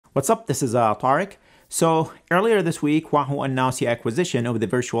What's up? This is Tariq. So earlier this week, Wahoo announced the acquisition of the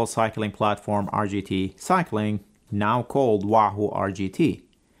virtual cycling platform RGT Cycling, now called Wahoo RGT,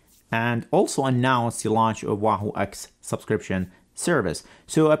 and also announced the launch of Wahoo X Subscription Service.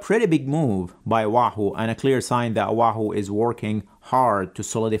 So a pretty big move by Wahoo and a clear sign that Wahoo is working hard to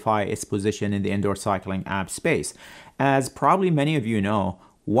solidify its position in the indoor cycling app space. As probably many of you know,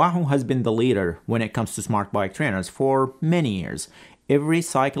 Wahoo has been the leader when it comes to smart bike trainers for many years. Every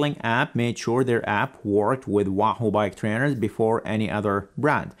cycling app made sure their app worked with Wahoo bike trainers before any other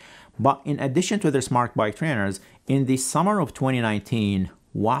brand. But in addition to their smart bike trainers, in the summer of 2019,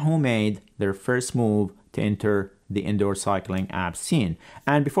 Wahoo made their first move to enter the indoor cycling app scene.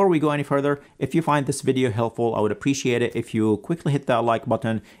 And before we go any further, if you find this video helpful, I would appreciate it if you quickly hit that like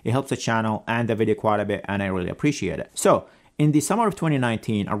button. It helps the channel and the video quite a bit, and I really appreciate it. So, in the summer of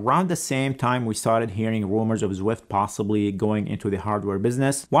 2019, around the same time we started hearing rumors of Zwift possibly going into the hardware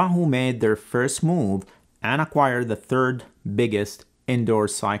business, Wahoo made their first move and acquired the third biggest indoor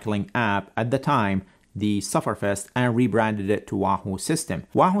cycling app at the time, the Sufferfest, and rebranded it to Wahoo SYSTM.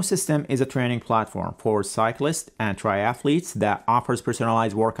 Wahoo SYSTM is a training platform for cyclists and triathletes that offers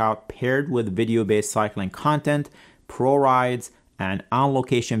personalized workout paired with video-based cycling content, pro rides, and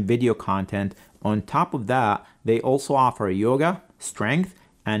on-location video content. On top of that, they also offer yoga, strength,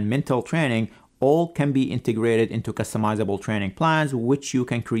 and mental training. All can be integrated into customizable training plans, which you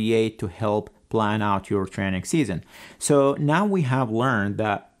can create to help plan out your training season. So now we have learned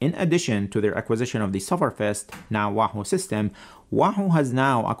that in addition to their acquisition of the Sufferfest, now Wahoo SYSTM, Wahoo has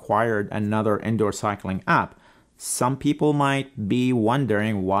now acquired another indoor cycling app. Some people might be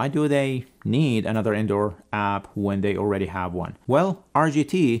wondering, why do they need another indoor app when they already have one? Well,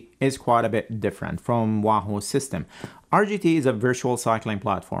 RGT is quite a bit different from Wahoo SYSTM. RGT is a virtual cycling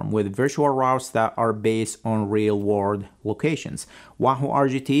platform with virtual routes that are based on real-world locations. Wahoo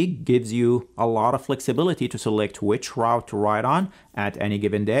RGT gives you a lot of flexibility to select which route to ride on at any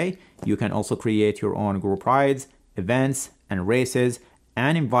given day. You can also create your own group rides, events, and races,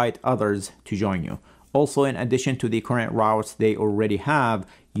 and invite others to join you. Also, in addition to the current routes they already have,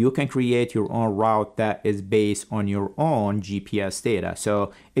 you can create your own route that is based on your own GPS data.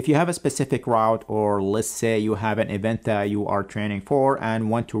 So if you have a specific route, or let's say you have an event that you are training for and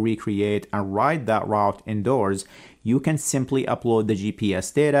want to recreate and ride that route indoors, you can simply upload the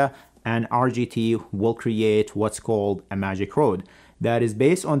GPS data and RGT will create what's called a magic road that is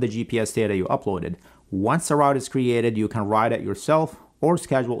based on the GPS data you uploaded. Once a route is created, you can ride it yourself or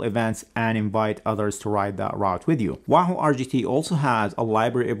schedule events and invite others to ride that route with you. Wahoo RGT also has a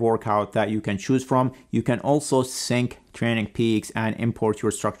library of workout that you can choose from. You can also sync training peaks and import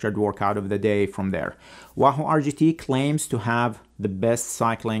your structured workout of the day from there. Wahoo RGT claims to have the best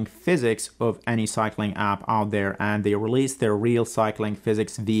cycling physics of any cycling app out there, and they released their Real Cycling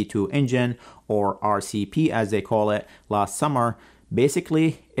Physics V2 engine, or RCP as they call it, last summer.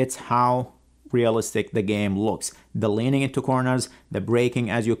 Basically, it's how realistic the game looks. The leaning into corners, the braking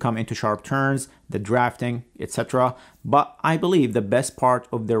as you come into sharp turns, the drafting, etc. But I believe the best part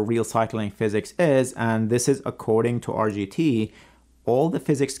of their real cycling physics is, and this is according to RGT, all the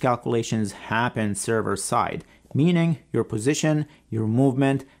physics calculations happen server side, meaning your position, your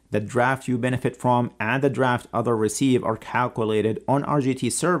movement, the draft you benefit from, and the draft others receive are calculated on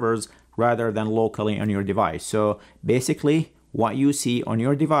RGT servers rather than locally on your device. So basically, what you see on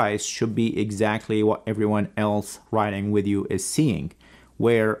your device should be exactly what everyone else riding with you is seeing,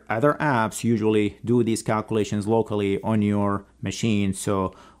 where other apps usually do these calculations locally on your machine.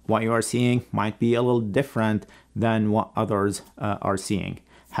 So what you are seeing might be a little different than what others are seeing.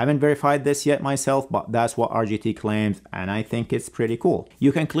 Haven't verified this yet myself, but that's what RGT claims, and I think it's pretty cool.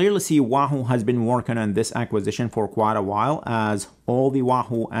 You can clearly see Wahoo has been working on this acquisition for quite a while, as all the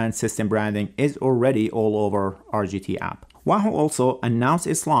Wahoo and SYSTM branding is already all over RGT app. Wahoo also announced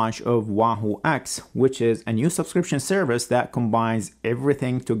its launch of Wahoo X, which is a new subscription service that combines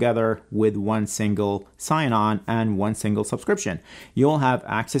everything together with one single sign-on and one single subscription. You'll have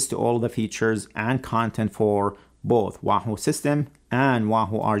access to all the features and content for both Wahoo SYSTM and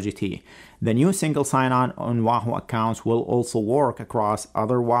Wahoo RGT. The new single sign-on on Wahoo accounts will also work across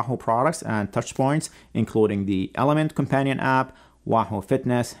other Wahoo products and touchpoints, including the Element companion app, Wahoo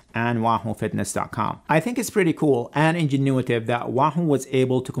Fitness, and WahooFitness.com. I think it's pretty cool and ingenuitive that Wahoo was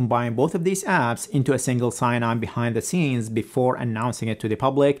able to combine both of these apps into a single sign-on behind the scenes before announcing it to the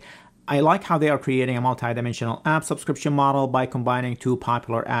public. I like how they are creating a multi-dimensional app subscription model by combining two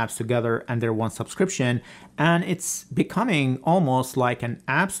popular apps together under one subscription, and it's becoming almost like an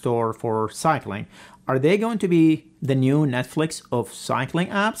app store for cycling. Are they going to be the new Netflix of cycling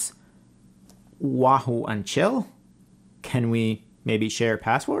apps? Wahoo and Chill? Can we maybe share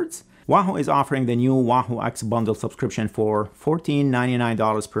passwords? Wahoo is offering the new Wahoo X bundle subscription for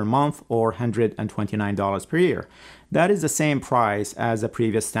 $14.99 per month or $129 per year. That is the same price as a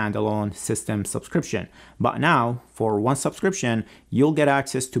previous standalone system subscription. But now, for one subscription, you'll get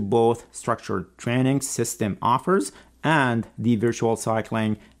access to both structured training system offers and the virtual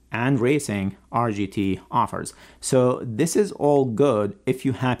cycling and racing RGT offers. So this is all good if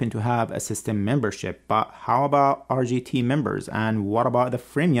you happen to have a system membership, but how about RGT members, and what about the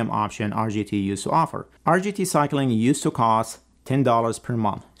freemium option RGT used to offer? RGT Cycling used to cost $10 per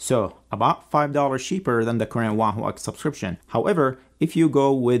month, so about $5 cheaper than the current Wahoo X subscription. However, if you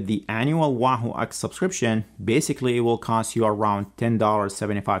go with the annual Wahoo X subscription, basically it will cost you around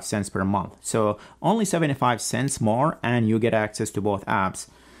 $10.75 per month. So only 75 cents more and you get access to both apps.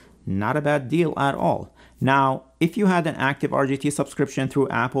 Not a bad deal at all. Now, if you had an active RGT subscription through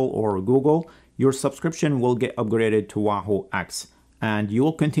Apple or Google, your subscription will get upgraded to Wahoo X, and you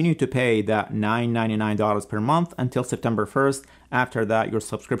will continue to pay that $9.99 per month until September 1st. After that, your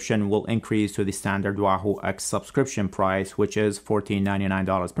subscription will increase to the standard Wahoo X subscription price, which is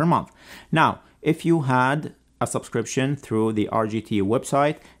 $14.99 per month. Now, if you had a subscription through the RGT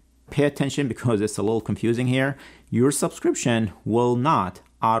website, pay attention because it's a little confusing here. Your subscription will not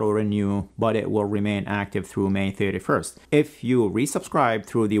auto-renew, but it will remain active through May 31st. If you resubscribe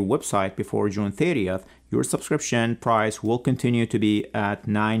through the website before June 30th, your subscription price will continue to be at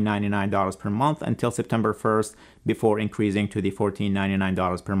 $9.99 per month until September 1st before increasing to the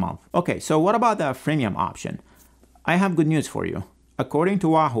 $14.99 per month. Okay, so what about the freemium option? I have good news for you. According to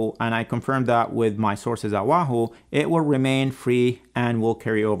Wahoo, and I confirmed that with my sources at Wahoo, it will remain free and will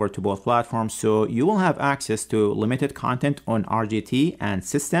carry over to both platforms. So you will have access to limited content on RGT and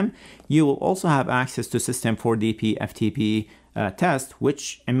System. You will also have access to System 4DP FTP test,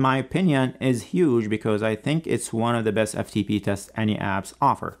 which in my opinion is huge because I think it's one of the best FTP tests any apps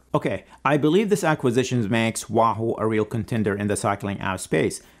offer. Okay, I believe this acquisition makes Wahoo a real contender in the cycling app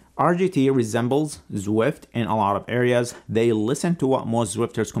space. RGT resembles Zwift in a lot of areas. They listened to what most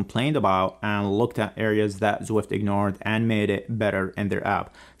Zwifters complained about and looked at areas that Zwift ignored and made it better in their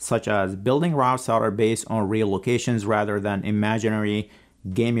app, such as building routes that are based on real locations rather than imaginary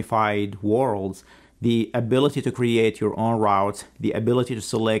gamified worlds, the ability to create your own routes, the ability to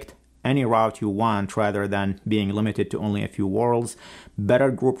select any route you want rather than being limited to only a few worlds,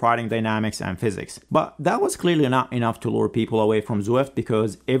 better group riding dynamics and physics. But that was clearly not enough to lure people away from Zwift,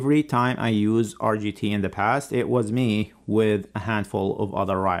 because every time I used RGT in the past, it was me with a handful of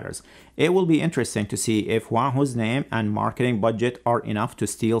other riders. It will be interesting to see if Wahoo's name and marketing budget are enough to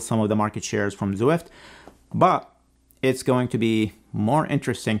steal some of the market shares from Zwift, but it's going to be more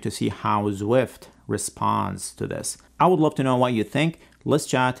interesting to see how Zwift responds to this. I would love to know what you think. Let's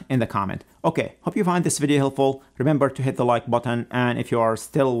chat in the comment. Okay, hope you find this video helpful. Remember to hit the like button, and if you are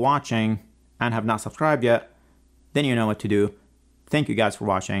still watching and have not subscribed yet, then you know what to do. Thank you guys for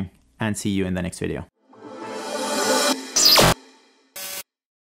watching, and see you in the next video.